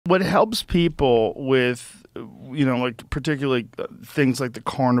what helps people with, like particularly things like the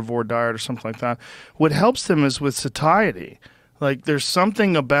carnivore diet or something like that, what helps them is with satiety. Like there's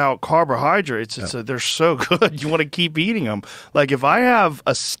something about carbohydrates. They're so good. You want to keep eating them. Like if I have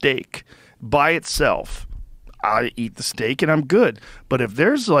a steak by itself, I eat the steak and I'm good. But if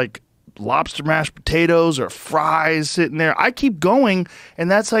there's like lobster mashed potatoes or fries sitting there, I keep going, and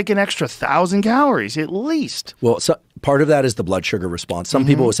that's like an extra 1,000 calories at least. Well, so part of that is the blood sugar response. Some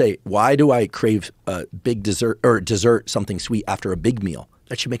people will say, why do I crave a big dessert or something sweet after a big meal?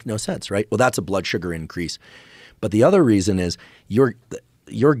 That should make no sense, right? Well, that's a blood sugar increase. But the other reason is your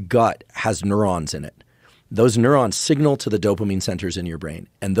gut has neurons in it. Those neurons signal to the dopamine centers in your brain.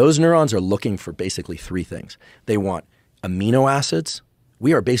 And those neurons are looking for basically three things. They want amino acids.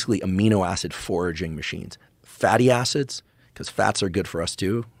 We are basically amino acid foraging machines. Fatty acids, because fats are good for us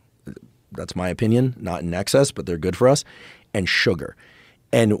too. That's my opinion, not in excess, but they're good for us. And sugar.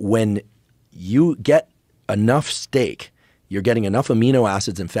 And when you get enough steak, you're getting enough amino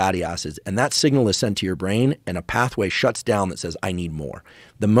acids and fatty acids, and that signal is sent to your brain, and a pathway shuts down that says, I need more.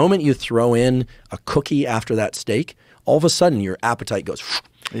 The moment you throw in a cookie after that steak, all of a sudden your appetite goes,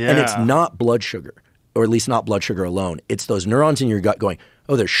 and it's not blood sugar, or at least not blood sugar alone. It's those neurons in your gut going,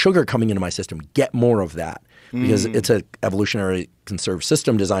 oh, there's sugar coming into my system. Get more of that. Because it's an evolutionary conserved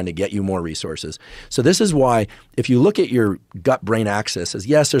system designed to get you more resources. So this is why if you look at your gut-brain axis as,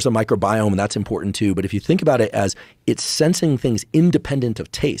 yes, there's a microbiome and that's important too, but if you think about it as it's sensing things independent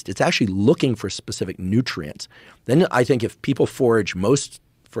of taste, it's actually looking for specific nutrients. Then I think if people forage most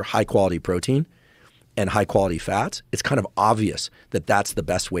for high-quality protein and high-quality fats, it's kind of obvious that that's the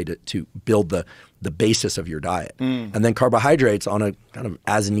best way to build the basis of your diet. And then carbohydrates on a kind of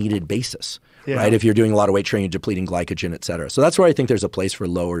as-needed basis. Yeah. Right? If you're doing a lot of weight training, depleting glycogen, et cetera. So that's where I think there's a place for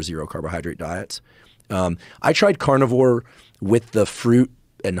low or zero carbohydrate diets. I tried carnivore with the fruit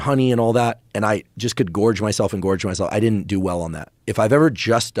and honey and all that, and I just could gorge myself. I didn't do well on that. If I've ever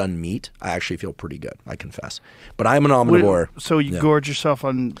just done meat, I actually feel pretty good, I confess. But I'm an omnivore. So you gorge yourself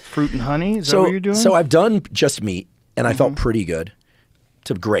on fruit and honey? Is that what you're doing? So I've done just meat, and I felt pretty good.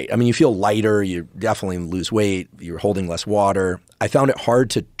 To great. I mean, you feel lighter, you definitely lose weight, you're holding less water. I found it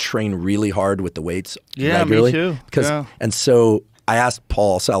hard to train really hard with the weights regularly. Me too. And so I asked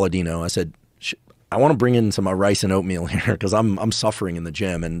Paul Saladino, I said, I want to bring in some rice and oatmeal here because I'm suffering in the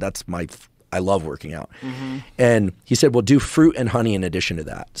gym, and that's I love working out. And he said, well, do fruit and honey in addition to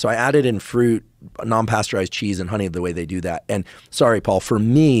that. So I added in fruit, non-pasteurized cheese and honey the way they do that. And sorry, Paul, for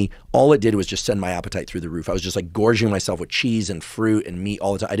me, all it did was just send my appetite through the roof. I was just like gorging myself with cheese and fruit and meat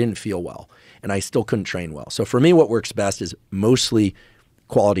all the time. I didn't feel well, and I still couldn't train well. So for me, what works best is mostly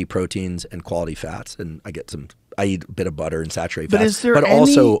quality proteins and quality fats. And I eat a bit of butter and saturated fats, but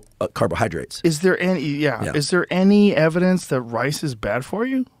also carbohydrates. Is there any, is there any evidence that rice is bad for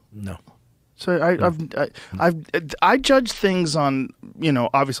you? No. So I judge things on,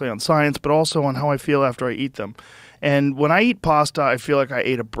 obviously on science, but also on how I feel after I eat them. And when I eat pasta, I feel like I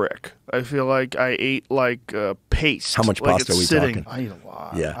ate a brick. I feel like I ate like paste. How much pasta are we talking? I eat a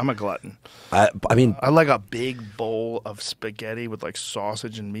lot. Yeah. I'm a glutton. I mean, I like a big bowl of spaghetti with like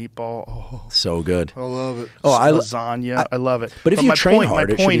sausage and meatball. Oh, so good. I love it. Oh, lasagna. I love it. But if you train hard,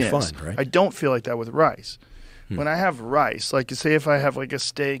 it should be fun, right? I don't feel like that with rice. When I have rice, like say if I have like a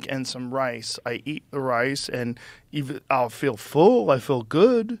steak and some rice, I eat the rice and I'll feel full, I feel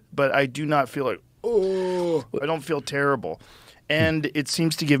good, but I do not feel like, I don't feel terrible. And it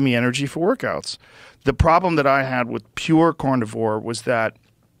seems to give me energy for workouts. The problem that I had with pure carnivore was that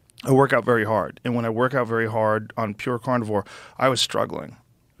I work out very hard. And when I work out very hard on pure carnivore, I was struggling.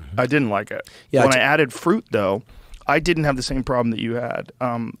 I didn't like it. Yeah, when I added fruit, though, I didn't have the same problem that you had.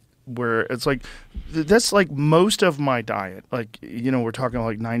 Where it's like, that's like most of my diet. Like, we're talking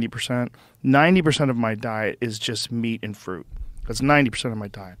like 90%. 90% of my diet is just meat and fruit. That's 90% of my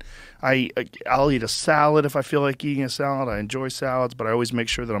diet. I'll eat a salad if I feel like eating a salad. I enjoy salads, but I always make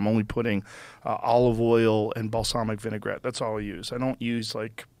sure that I'm only putting olive oil and balsamic vinaigrette. That's all I use. I don't use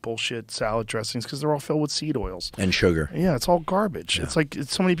like bullshit salad dressings because they're all filled with seed oils. And sugar. Yeah, it's all garbage. Yeah. It's like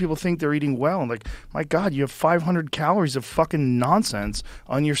so many people think they're eating well. And like, my God, you have 500 calories of fucking nonsense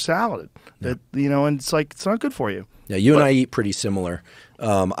on your salad. That and it's like, it's not good for you. Yeah, and I eat pretty similar.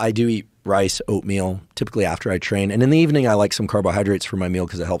 I do eat rice, oatmeal, typically after I train. And in the evening, I like some carbohydrates for my meal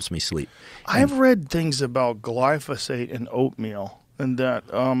because it helps me sleep. I've read things about glyphosate in oatmeal, and that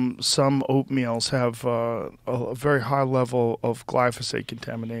some oatmeals have a very high level of glyphosate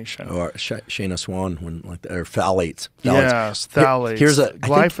contamination. Or Shayna Swan, or phthalates. Yes, phthalates.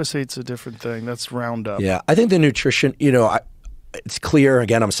 Glyphosate's a different thing. That's Roundup. Yeah, I think the nutrition, it's clear,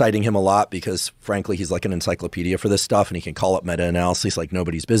 again, I'm citing him a lot because frankly, he's like an encyclopedia for this stuff and he can call it meta-analysis like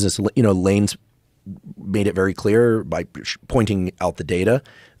nobody's business. You know, Lane's made it very clear by pointing out the data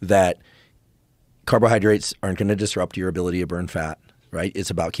that carbohydrates aren't going to disrupt your ability to burn fat, right? It's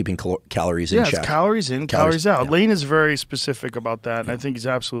about keeping calories in check. It's calories in, calories out. Yeah. Lane is very specific about that, and I think he's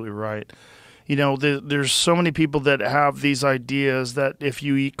absolutely right. You know, there's so many people that have these ideas that if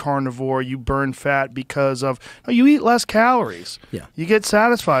you eat carnivore, you burn fat because of you eat less calories. Yeah. You get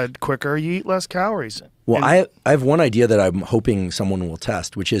satisfied quicker. You eat less calories. Well, I have one idea that I'm hoping someone will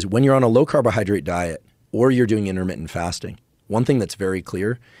test, which is when you're on a low carbohydrate diet or you're doing intermittent fasting, one thing that's very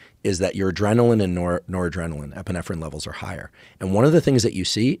clear is that your adrenaline and noradrenaline, epinephrine levels are higher. And one of the things that you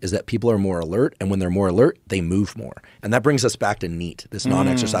see is that people are more alert, and when they're more alert, they move more. And that brings us back to NEAT, this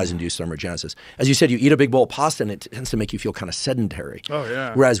non-exercise induced thermogenesis. As you said, you eat a big bowl of pasta and it tends to make you feel kind of sedentary. Oh,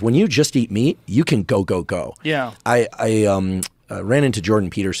 yeah. Whereas when you just eat meat, you can go, go, go. Yeah. I ran into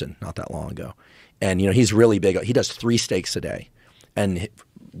Jordan Peterson not that long ago. And, you know, he's really big. He does 3 steaks a day. And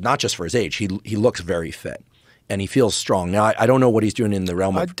not just for his age, he looks very fit. And he feels strong. Now, I don't know what he's doing in the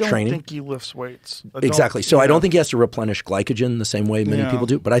realm of training. I don't think he lifts weights. Exactly. So I don't think he has to replenish glycogen the same way many people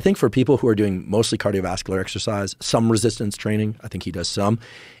do. But I think for people who are doing mostly cardiovascular exercise, some resistance training, I think he does some,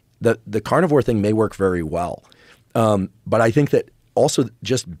 the carnivore thing may work very well. But I think that also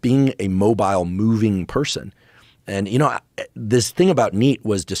just being a mobile, moving person. And, you know, this thing about NEAT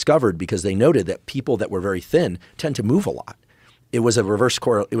was discovered because they noted that people that were very thin tend to move a lot. It was a reverse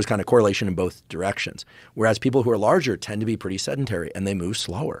it was kind of correlation in both directions. Whereas people who are larger tend to be pretty sedentary and they move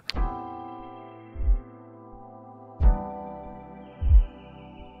slower.